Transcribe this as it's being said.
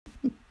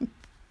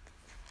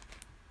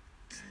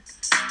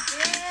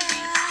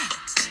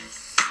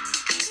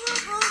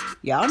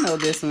Y'all know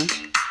this one. It's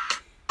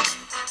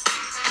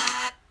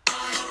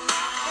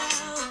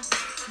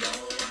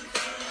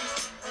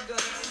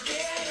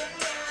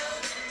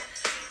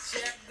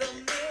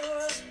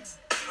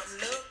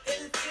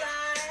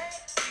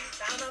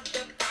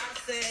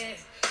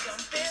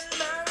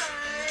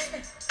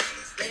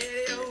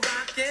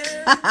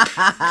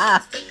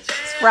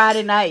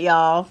Friday night,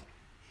 y'all.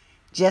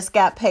 Just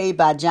got paid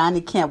by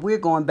Johnny Kemp. We're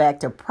going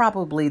back to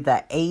probably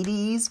the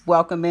 80s.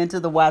 Welcome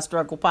into the Why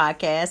Struggle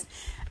podcast.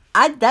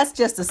 That's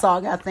just a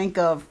song I think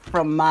of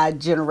from my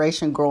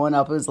generation growing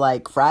up. It was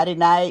like Friday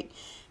night,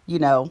 we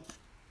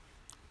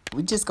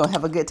just gonna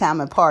have a good time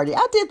and party.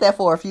 I did that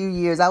for a few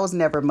years. I was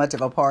never much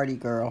of a party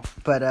girl,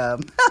 but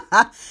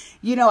I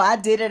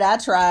did it. I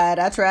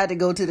tried to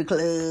go to the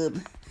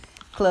club.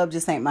 Club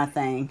just ain't my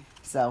thing.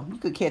 So you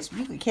could catch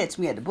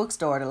me at the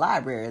bookstore or the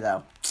library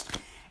though.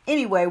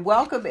 Anyway,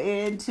 welcome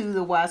into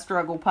the Why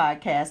Struggle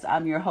podcast.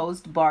 I'm your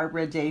host,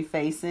 Barbara J.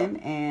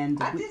 Faison,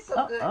 and I did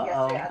so good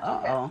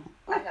yesterday.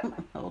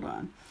 Hold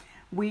on.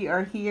 We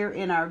are here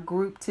in our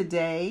group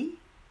today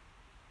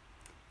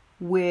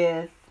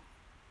with.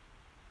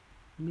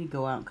 Let me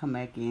go out and come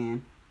back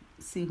in,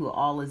 see who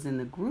all is in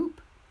the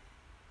group,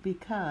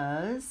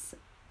 because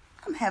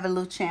I'm having a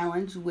little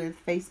challenge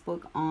with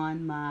Facebook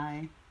on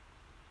my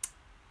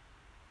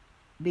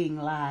being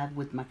live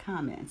with my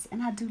comments,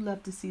 and I do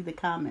love to see the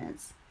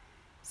comments.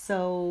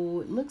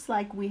 So it looks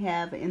like we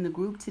have in the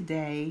group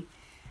today,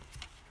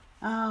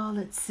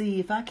 let's see,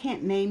 if I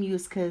can't name you,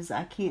 it's because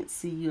I can't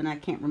see you and I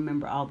can't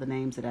remember all the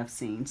names that I've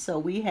seen. So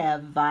we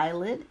have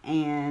Violet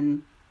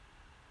and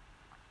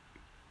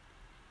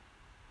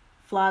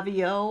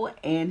Flavio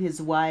and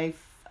his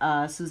wife,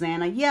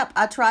 Susanna. Yep,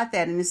 I tried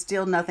that and it's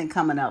still nothing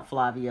coming up,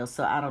 Flavio.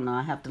 So I don't know.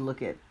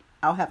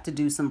 I'll have to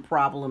do some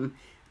problem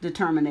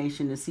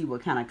determination to see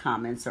what kind of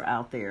comments are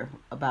out there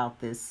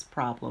about this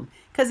problem.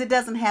 Because it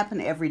doesn't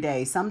happen every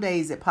day. Some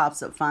days it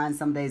pops up fine,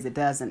 some days it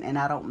doesn't. And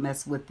I don't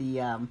mess with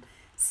the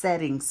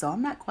settings. So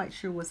I'm not quite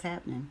sure what's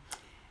happening.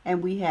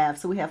 And we have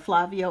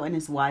Flavio and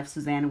his wife,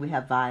 Susanna. We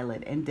have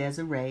Violet and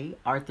Desiree,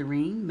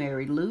 Arthurine,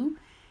 Mary Lou.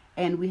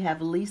 And we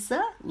have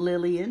Lisa,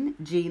 Lillian,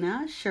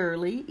 Gina,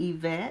 Shirley,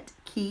 Yvette,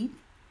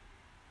 Keith,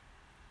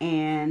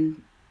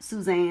 and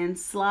Suzanne,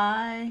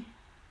 Sly,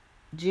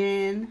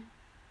 Jen.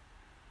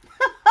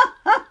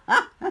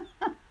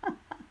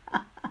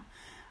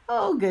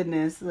 Oh,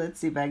 goodness.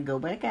 Let's see if I can go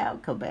back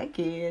out, come back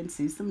in,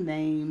 see some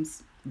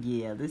names.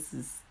 Yeah, this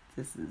is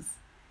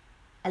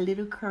a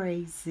little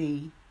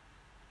crazy.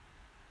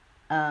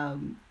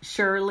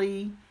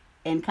 Shirley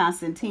and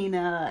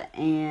Constantina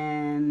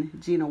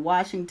and Gina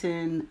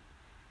Washington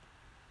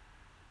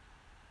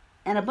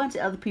and a bunch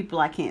of other people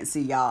I can't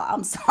see, y'all.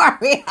 I'm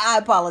sorry. I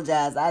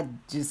apologize.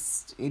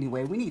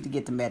 Anyway, we need to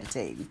get to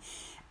meditating.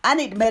 I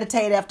need to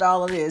meditate after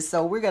all of this.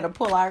 So we're going to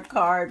pull our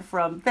card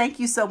from, thank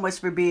you so much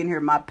for being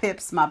here. My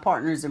pips, my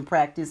partners in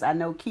practice. I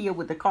know Kia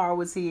with the car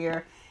was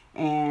here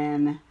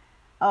and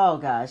oh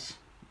gosh.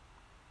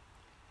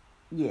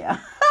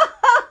 Yeah.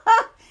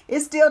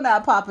 It's still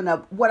not popping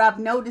up. What I've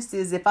noticed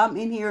is if I'm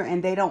in here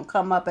and they don't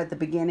come up at the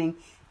beginning,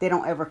 they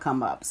don't ever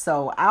come up.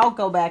 So I'll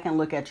go back and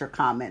look at your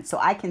comments. So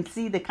I can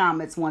see the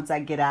comments once I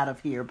get out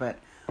of here. But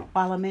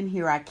while I'm in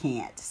here, I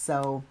can't.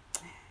 So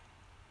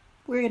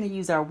we're going to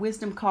use our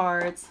wisdom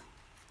cards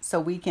so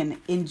we can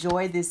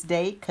enjoy this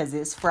day because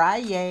it's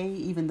Friday,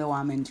 even though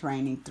I'm in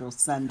training through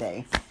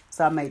Sunday.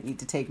 So I might need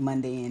to take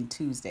Monday and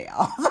Tuesday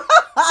off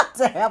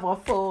to have a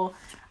full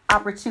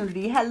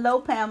opportunity.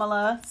 Hello,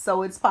 Pamela.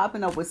 So it's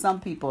popping up with some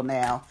people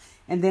now.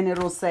 And then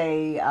it'll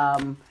say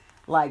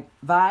like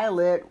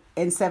Violet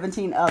and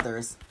 17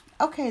 others.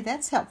 Okay,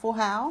 that's helpful.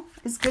 How?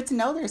 It's good to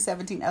know there's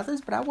 17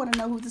 others, but I want to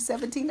know who the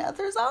 17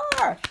 others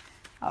are.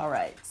 All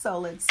right, so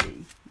let's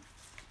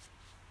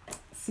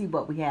see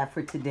what we have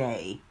for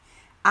today.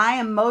 I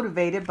am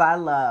motivated by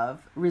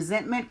love.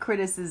 Resentment,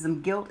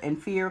 criticism, guilt,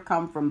 and fear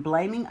come from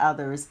blaming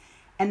others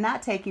and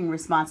not taking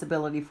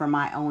responsibility for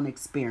my own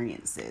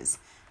experiences.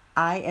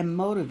 I am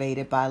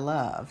motivated by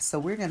love. So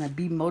we're going to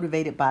be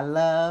motivated by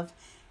love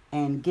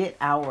and get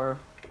our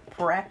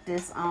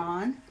practice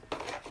on.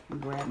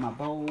 Grab my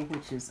bowl,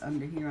 which is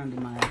under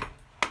my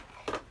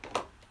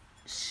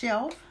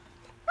shelf.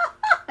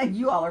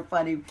 You all are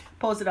funny.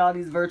 Posted all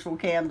these virtual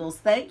candles.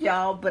 Thank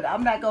y'all, but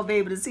I'm not going to be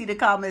able to see the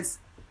comments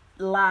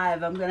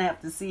live. I'm going to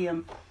have to see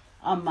them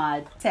on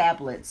my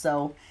tablet.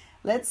 So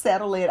let's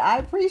settle in. I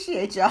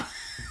appreciate y'all.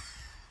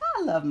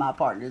 I love my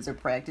partners in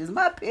practice.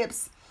 My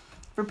pips.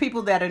 For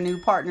people that are new,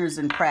 partners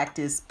in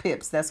practice,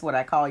 pips. That's what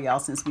I call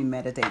y'all since we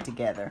meditate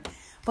together.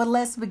 But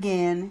let's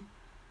begin.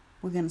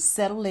 We're going to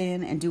settle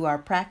in and do our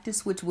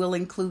practice, which will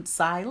include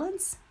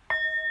silence.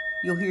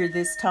 You'll hear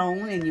this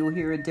tone and you'll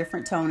hear a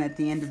different tone at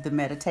the end of the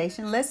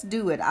meditation. Let's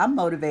do it. I'm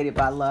motivated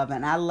by love,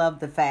 and I love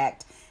the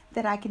fact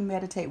that I can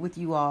meditate with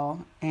you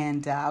all.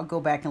 And I'll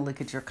go back and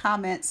look at your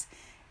comments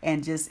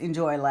and just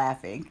enjoy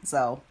laughing.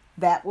 So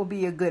that will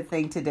be a good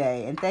thing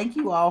today. And thank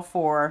you all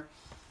for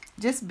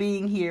just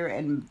being here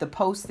and the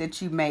posts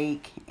that you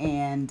make.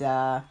 And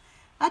I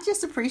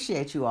just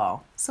appreciate you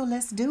all. So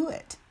let's do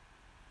it.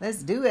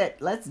 Let's do it.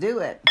 Let's do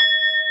it.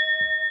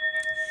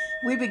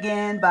 We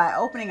begin by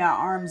opening our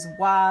arms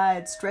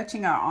wide,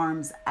 stretching our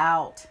arms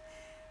out,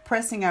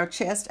 pressing our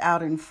chest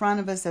out in front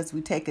of us as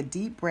we take a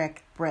deep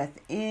breath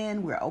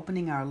in. We're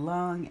opening our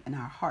lung and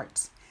our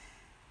hearts.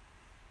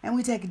 And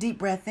we take a deep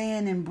breath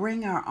in and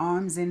bring our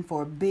arms in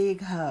for a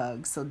big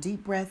hug. So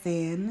deep breath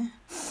in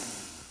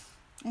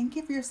and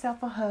give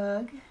yourself a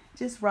hug.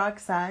 Just rock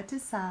side to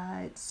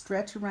side.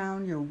 Stretch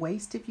around your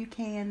waist if you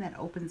can. That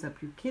opens up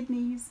your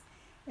kidneys.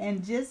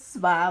 And just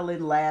smile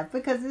and laugh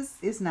because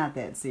it's not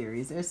that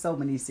serious. There's so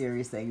many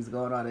serious things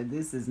going on and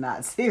this is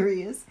not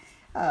serious.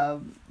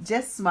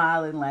 Just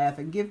smile and laugh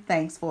and give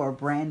thanks for a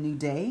brand new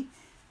day.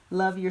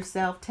 Love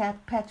yourself.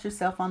 Pat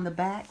yourself on the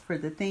back for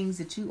the things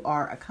that you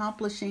are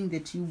accomplishing,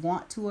 that you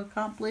want to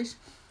accomplish.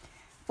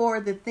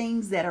 For the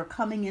things that are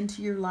coming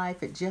into your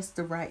life at just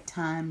the right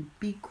time.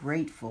 Be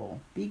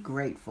grateful. Be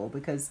grateful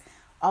because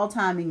all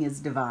timing is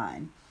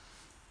divine.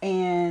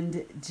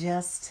 And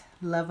just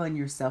love on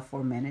yourself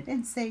for a minute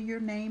and say your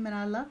name and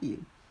I love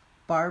you.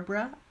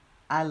 Barbara,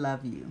 I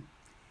love you.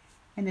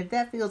 And if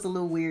that feels a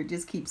little weird,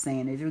 just keep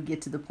saying it. It'll get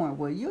to the point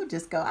where you'll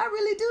just go, I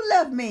really do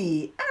love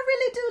me. I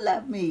really do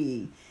love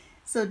me.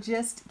 So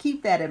just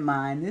keep that in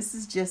mind. This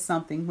is just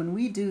something, when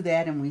we do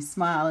that and we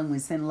smile and we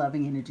send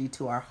loving energy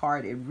to our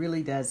heart, it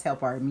really does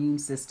help our immune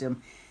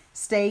system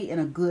stay in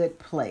a good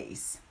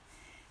place.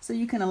 So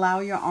you can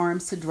allow your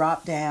arms to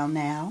drop down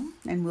now,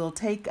 and we'll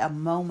take a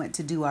moment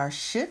to do our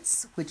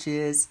shuts, which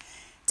is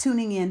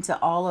tuning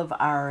into all of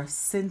our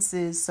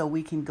senses so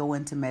we can go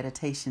into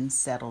meditation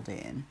settled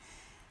in.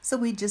 So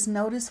we just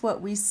notice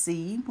what we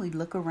see. We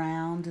look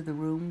around the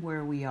room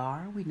where we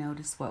are. We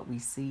notice what we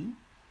see.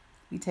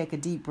 We take a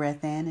deep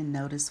breath in and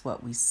notice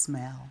what we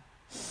smell.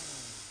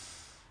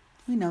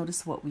 We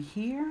notice what we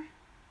hear.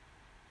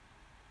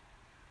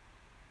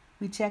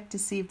 We check to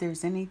see if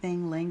there's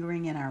anything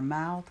lingering in our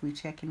mouth. We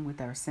check in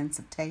with our sense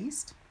of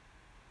taste.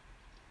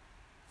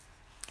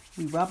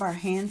 We rub our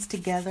hands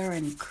together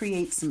and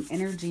create some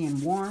energy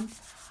and warmth.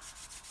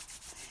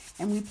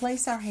 And we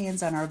place our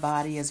hands on our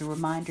body as a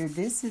reminder,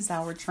 this is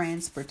our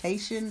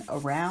transportation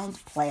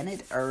around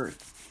planet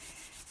Earth.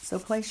 So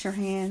place your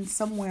hands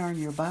somewhere on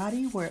your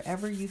body,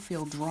 wherever you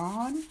feel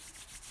drawn.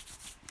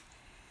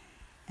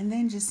 And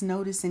then just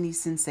notice any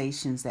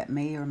sensations that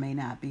may or may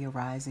not be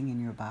arising in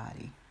your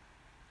body.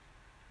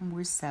 And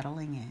we're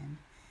settling in.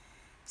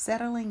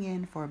 Settling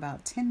in for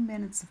about 10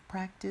 minutes of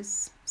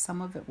practice.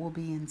 Some of it will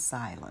be in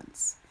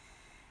silence.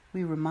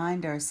 We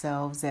remind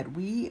ourselves that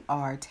we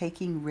are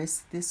taking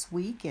risks this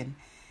week, and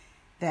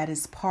that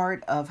is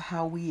part of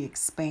how we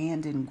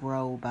expand and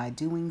grow by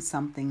doing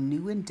something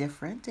new and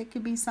different. It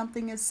could be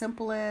something as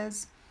simple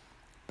as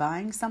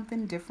buying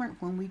something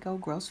different when we go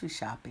grocery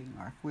shopping,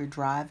 or if we're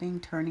driving,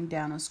 turning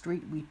down a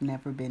street we've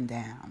never been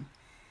down.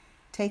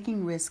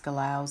 Taking risk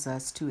allows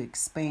us to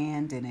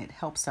expand and it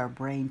helps our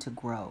brain to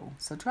grow.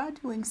 So try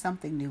doing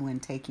something new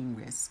and taking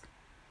risk.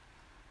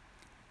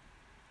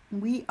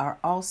 We are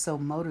also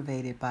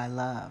motivated by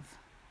love.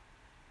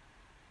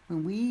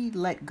 When we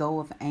let go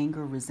of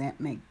anger,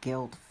 resentment,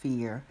 guilt,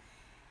 fear,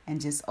 and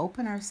just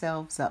open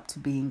ourselves up to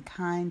being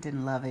kind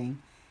and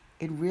loving,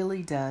 it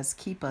really does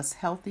keep us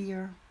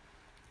healthier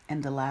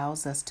and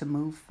allows us to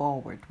move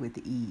forward with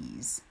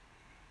ease.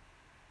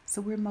 So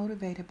we're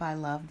motivated by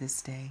love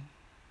this day.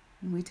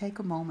 And we take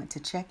a moment to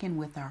check in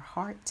with our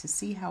heart to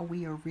see how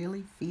we are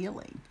really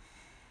feeling.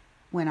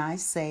 When I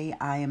say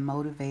I am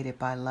motivated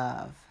by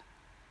love,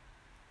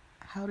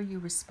 how do you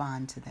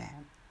respond to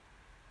that?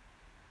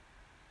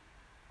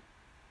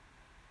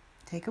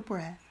 Take a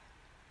breath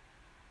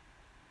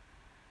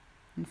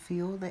and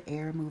feel the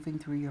air moving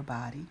through your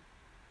body.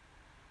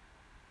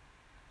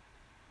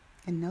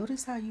 And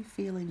notice how you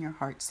feel in your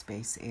heart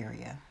space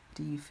area.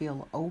 Do you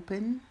feel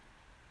open?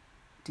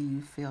 Do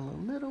you feel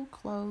a little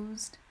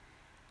closed?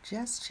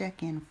 Just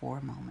check in for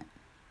a moment.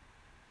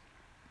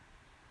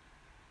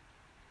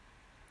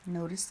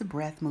 Notice the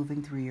breath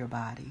moving through your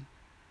body.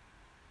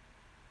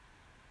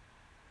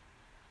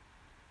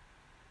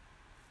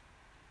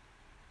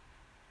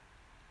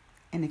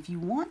 And if you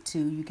want to,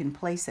 you can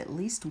place at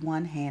least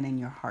one hand in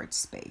your heart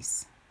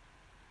space,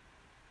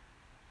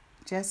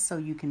 just so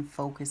you can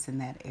focus in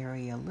that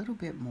area a little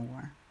bit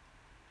more.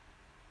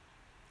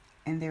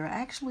 And there are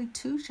actually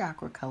two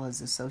chakra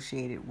colors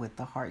associated with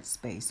the heart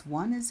space.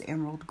 One is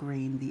emerald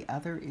green, the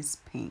other is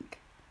pink,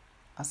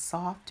 a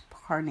soft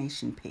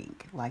carnation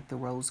pink, like the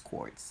rose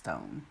quartz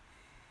stone.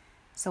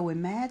 So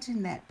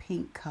imagine that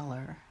pink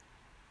color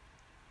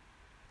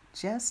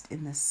just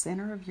in the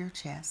center of your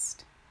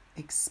chest,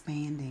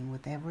 expanding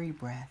with every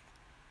breath.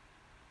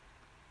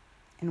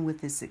 And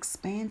with this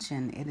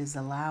expansion, it is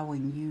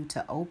allowing you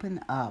to open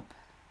up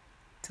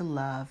to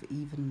love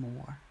even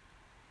more.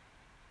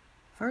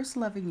 First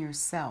loving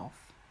yourself,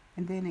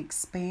 and then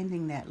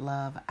expanding that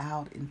love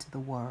out into the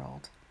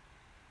world.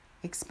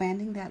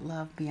 Expanding that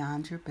love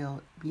beyond your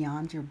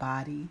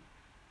body,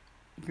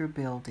 your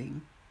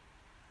building,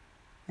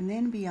 and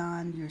then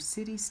beyond your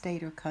city,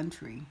 state, or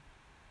country.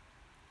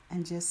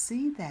 And just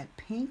see that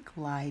pink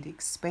light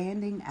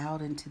expanding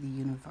out into the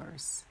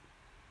universe.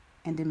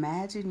 And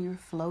imagine you're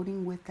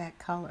floating with that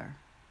color.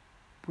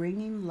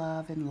 bringing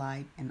love and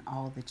light in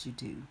all that you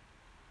do.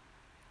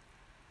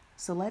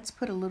 So let's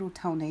put a little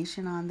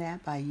tonation on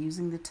that by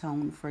using the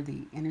tone for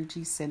the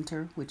energy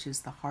center, which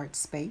is the heart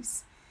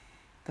space,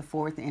 the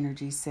fourth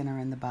energy center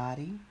in the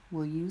body.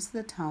 We'll use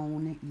the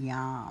tone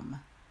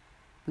Yam.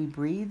 We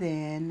breathe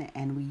in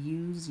and we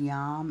use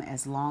Yam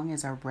as long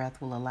as our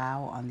breath will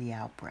allow on the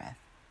out breath.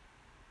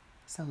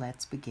 So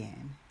let's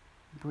begin.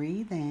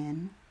 Breathe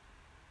in.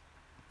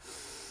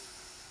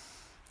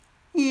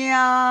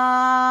 Yam.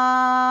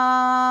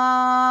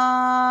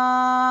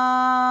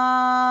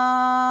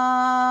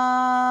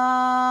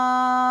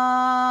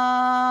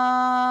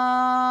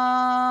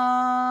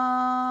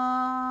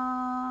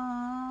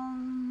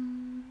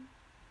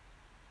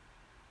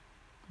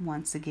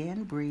 Once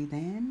again, breathe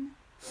in.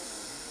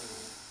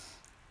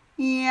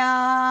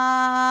 Yam.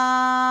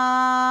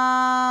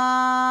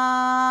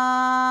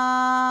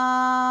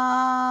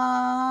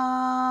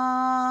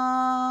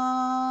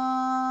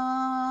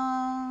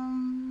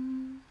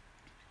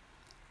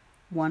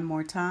 One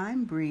more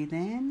time, breathe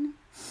in.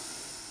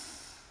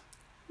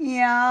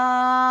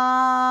 Yam.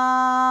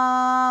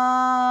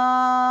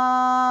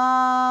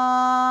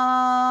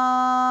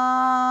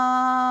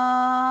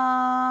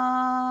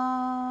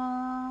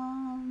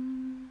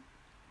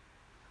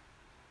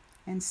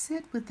 And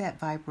sit with that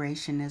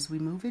vibration as we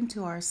move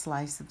into our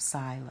slice of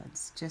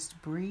silence.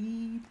 Just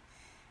breathe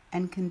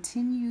and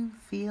continue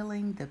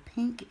feeling the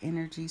pink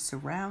energy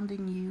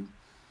surrounding you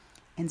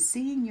and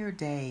seeing your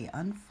day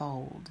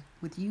unfold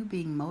with you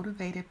being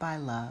motivated by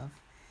love,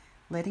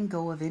 letting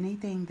go of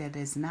anything that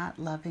is not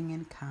loving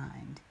and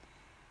kind,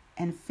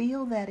 and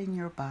feel that in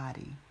your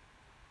body.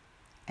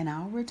 And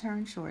I'll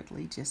return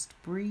shortly. Just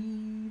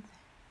breathe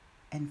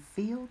and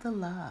feel the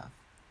love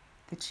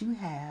that you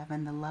have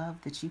and the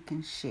love that you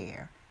can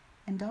share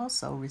and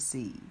also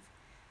receive.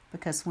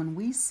 Because when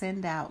we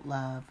send out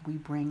love, we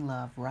bring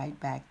love right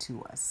back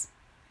to us.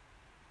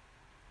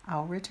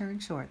 I'll return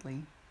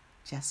shortly.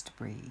 Just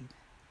breathe.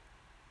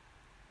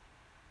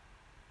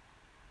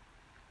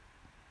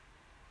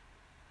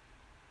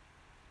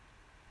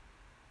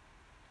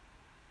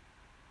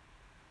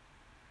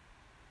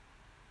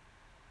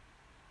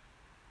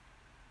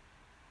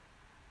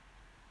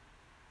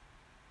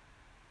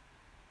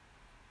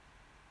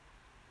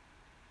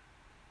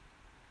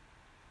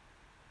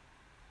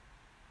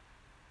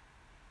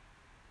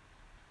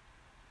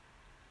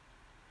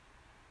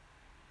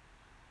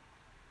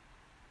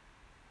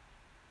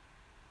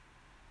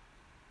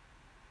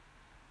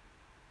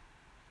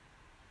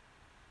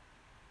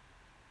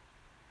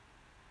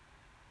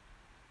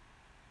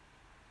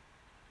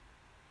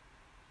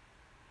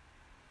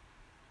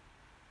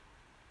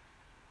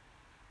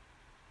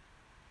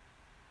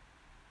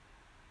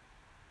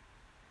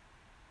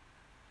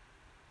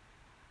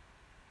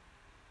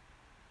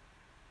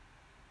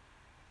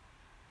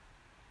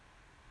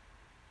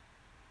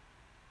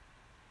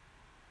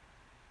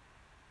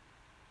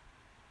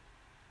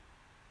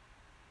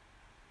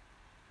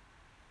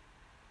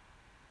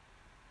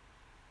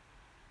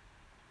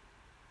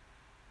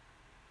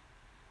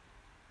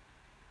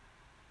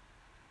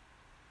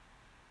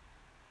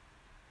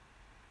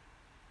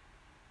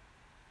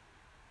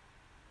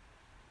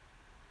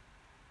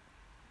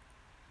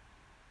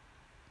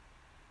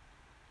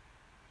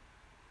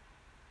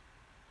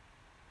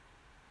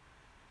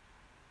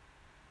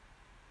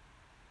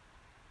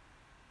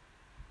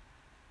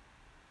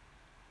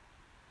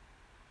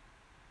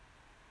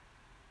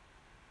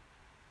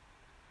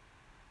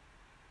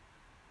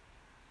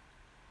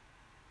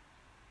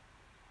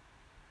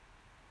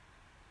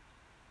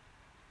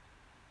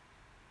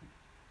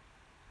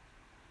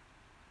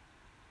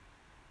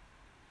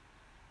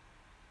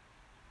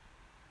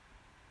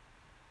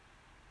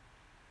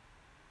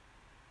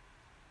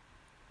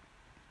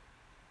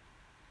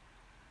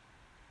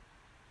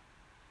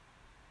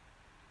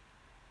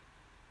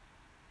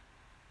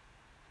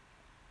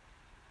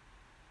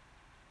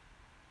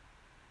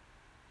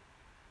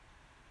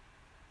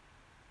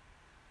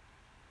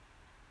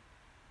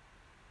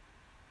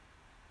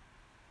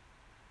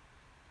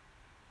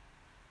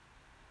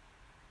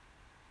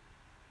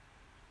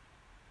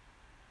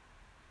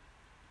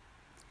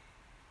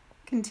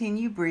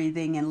 Continue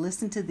breathing and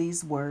listen to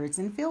these words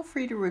and feel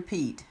free to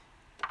repeat.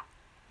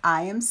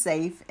 I am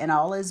safe and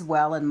all is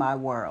well in my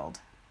world.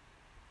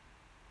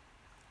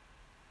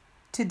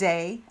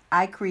 Today,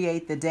 I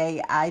create the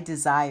day I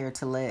desire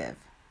to live.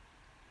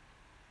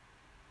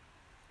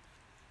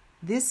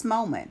 This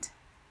moment,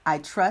 I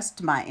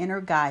trust my inner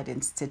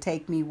guidance to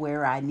take me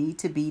where I need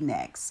to be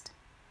next.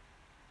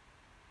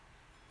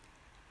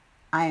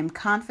 I am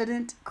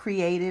confident,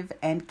 creative,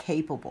 and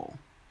capable.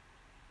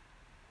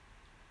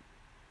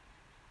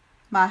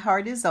 My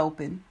heart is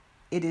open.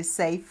 It is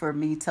safe for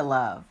me to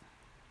love.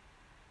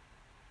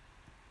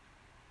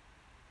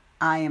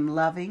 I am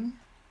loving,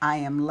 I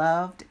am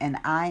loved, and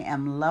I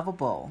am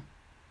lovable.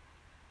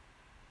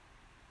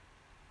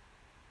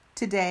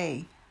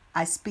 Today,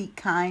 I speak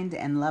kind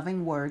and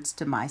loving words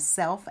to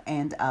myself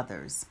and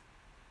others.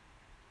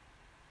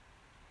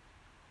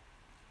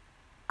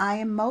 I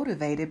am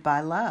motivated by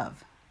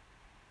love.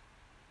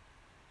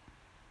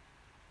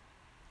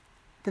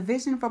 The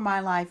vision for my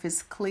life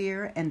is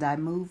clear and I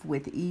move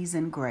with ease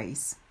and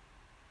grace.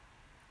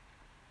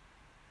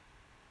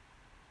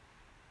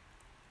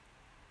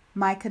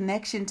 My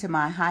connection to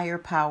my higher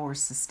power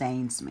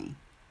sustains me.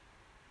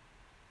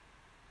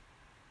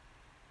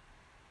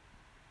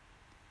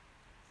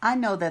 I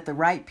know that the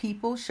right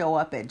people show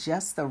up at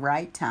just the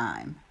right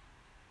time.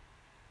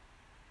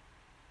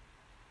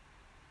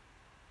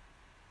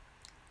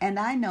 And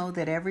I know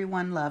that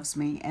everyone loves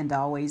me and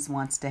always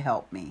wants to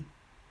help me.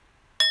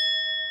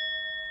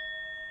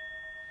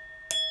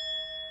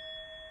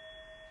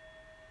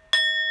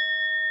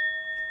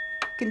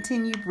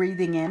 Continue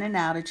breathing in and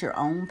out at your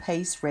own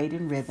pace, rate,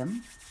 and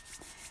rhythm.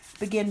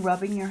 Begin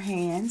rubbing your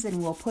hands,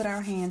 and we'll put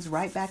our hands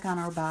right back on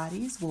our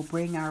bodies. We'll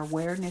bring our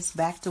awareness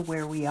back to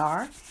where we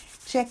are.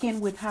 Check in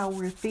with how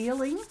we're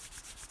feeling.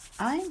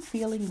 I'm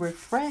feeling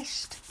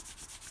refreshed.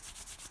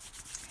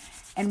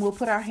 And we'll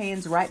put our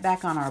hands right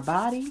back on our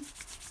body.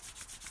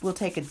 We'll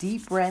take a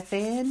deep breath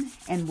in,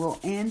 and we'll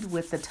end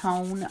with the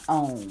tone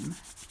Om.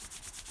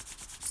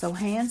 So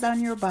hands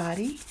on your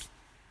body.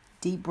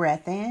 Deep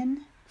breath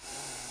in.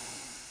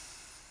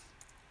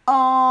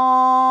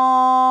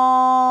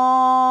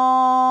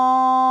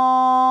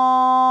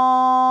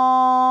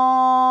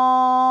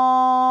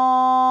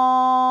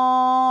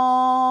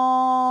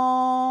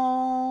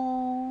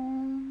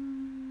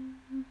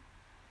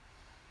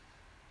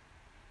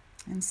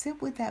 And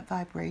sit with that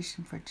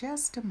vibration for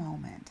just a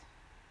moment.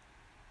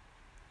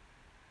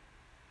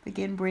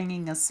 Begin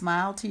bringing a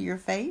smile to your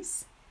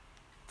face.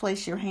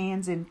 Place your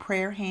hands in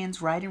prayer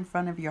hands right in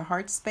front of your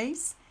heart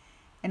space.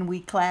 And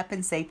we clap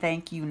and say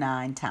thank you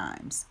 9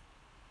 times.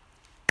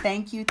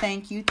 Thank you,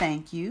 thank you,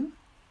 thank you.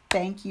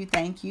 Thank you,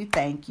 thank you,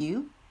 thank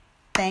you.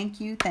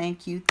 Thank you,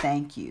 thank you,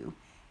 thank you.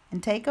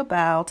 And take a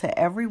bow to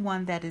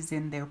everyone that is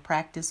in their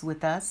practice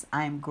with us.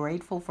 I am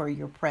grateful for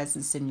your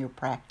presence in your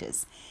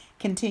practice.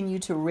 Continue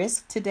to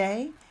risk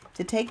today,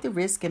 to take the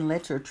risk and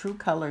let your true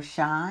color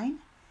shine.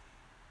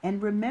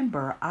 And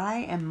remember, I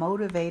am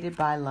motivated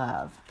by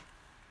love.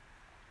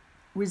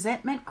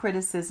 Resentment,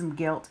 criticism,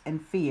 guilt,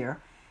 and fear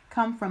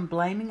come from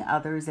blaming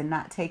others and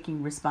not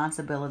taking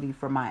responsibility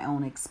for my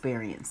own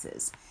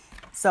experiences.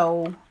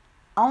 So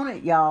own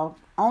it, y'all.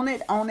 Own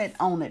it, own it,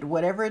 own it.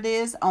 Whatever it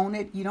is, own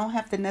it. You don't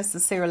have to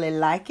necessarily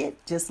like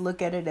it. Just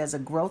look at it as a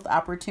growth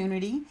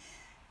opportunity.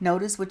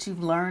 Notice what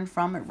you've learned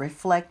from it.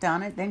 Reflect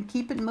on it. Then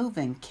keep it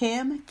moving.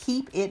 Kim,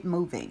 keep it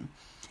moving.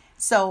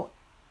 So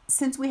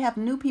since we have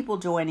new people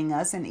joining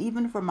us, and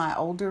even for my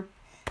older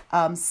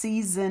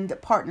seasoned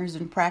partners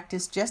in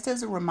practice, just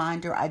as a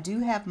reminder, I do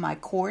have my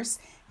course.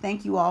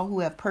 Thank you all who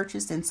have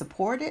purchased and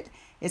supported.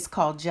 It's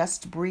called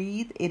Just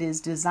Breathe. It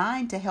is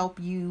designed to help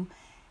you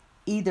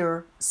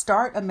either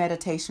start a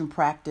meditation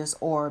practice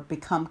or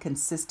become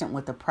consistent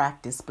with the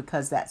practice,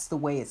 because that's the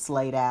way it's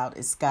laid out.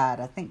 It's got,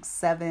 I think,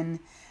 5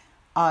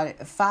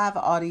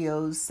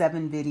 audios,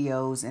 7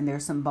 videos, and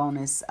there's some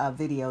bonus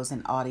videos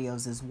and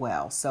audios as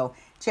well. So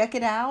check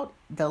it out.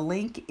 The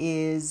link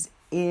is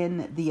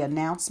in the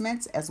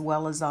announcements as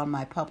well as on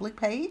my public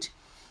page.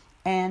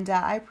 And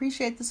I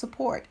appreciate the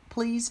support.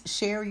 Please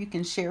share. You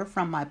can share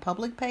from my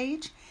public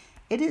page.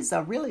 It is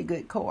a really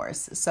good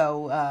course.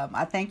 So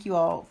I thank you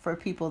all for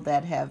people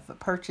that have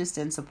purchased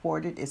and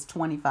supported. It's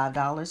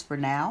 $25 for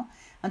now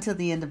until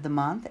the end of the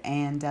month.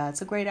 And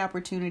it's a great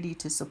opportunity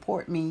to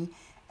support me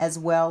as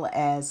well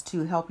as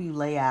to help you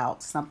lay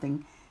out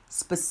something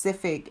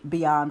specific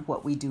beyond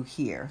what we do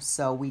here,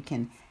 so we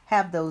can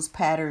have those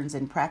patterns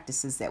and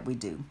practices that we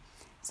do.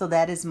 So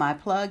that is my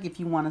plug. If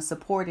you want to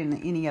support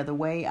in any other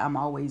way, I'm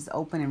always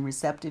open and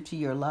receptive to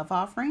your love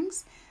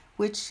offerings,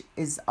 which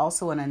is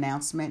also an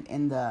announcement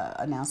in the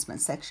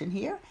announcement section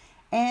here.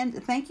 And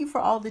thank you for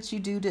all that you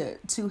do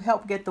to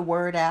help get the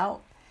word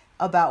out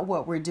about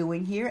what we're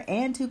doing here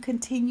and to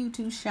continue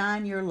to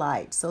shine your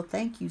light. So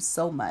thank you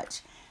so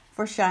much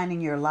for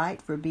shining your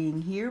light, for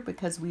being here,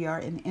 because we are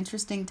in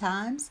interesting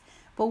times,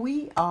 but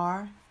we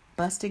are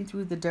busting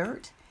through the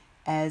dirt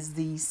as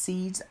the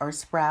seeds are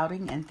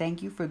sprouting. And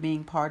thank you for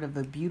being part of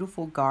the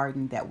beautiful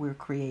garden that we're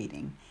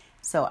creating.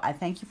 So I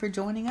thank you for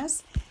joining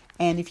us.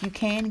 And if you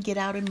can, get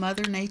out in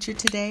Mother Nature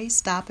today.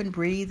 Stop and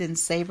breathe and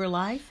savor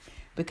life,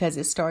 because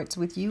it starts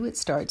with you. It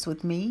starts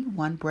with me.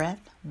 One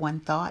breath,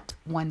 one thought,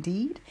 one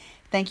deed.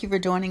 Thank you for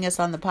joining us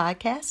on the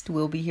podcast.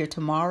 We'll be here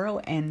tomorrow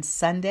and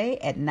Sunday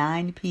at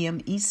 9 p.m.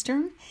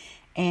 Eastern.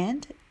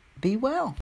 And be well.